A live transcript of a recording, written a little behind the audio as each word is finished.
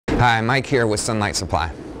Hi, Mike here with Sunlight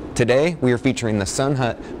Supply. Today we are featuring the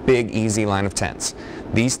SunHut Big Easy line of tents.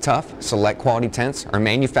 These tough, select quality tents are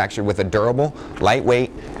manufactured with a durable,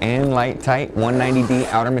 lightweight, and light-tight 190D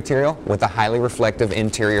outer material with a highly reflective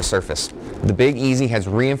interior surface. The Big Easy has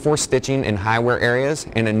reinforced stitching in high wear areas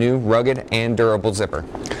and a new rugged and durable zipper.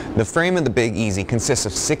 The frame of the Big Easy consists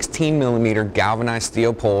of 16mm galvanized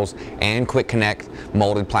steel poles and quick connect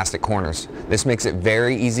molded plastic corners. This makes it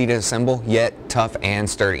very easy to assemble, yet tough and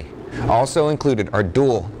sturdy. Also included are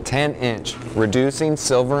dual 10-inch reducing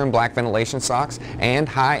silver and black ventilation socks and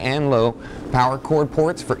high and low power cord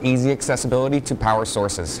ports for easy accessibility to power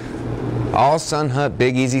sources. All SunHut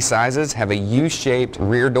Big Easy sizes have a U-shaped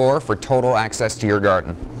rear door for total access to your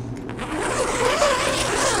garden.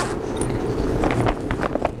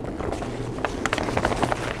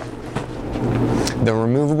 The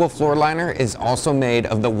removable floor liner is also made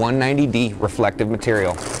of the 190D reflective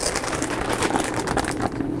material.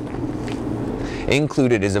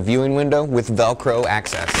 Included is a viewing window with Velcro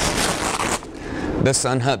access. The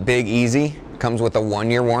SunHut Big Easy comes with a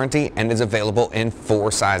 1-year warranty and is available in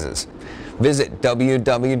 4 sizes. Visit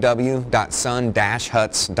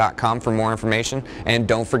www.sun-huts.com for more information, and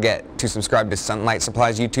don't forget to subscribe to Sunlight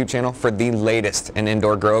Supply's YouTube channel for the latest in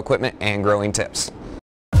indoor grow equipment and growing tips.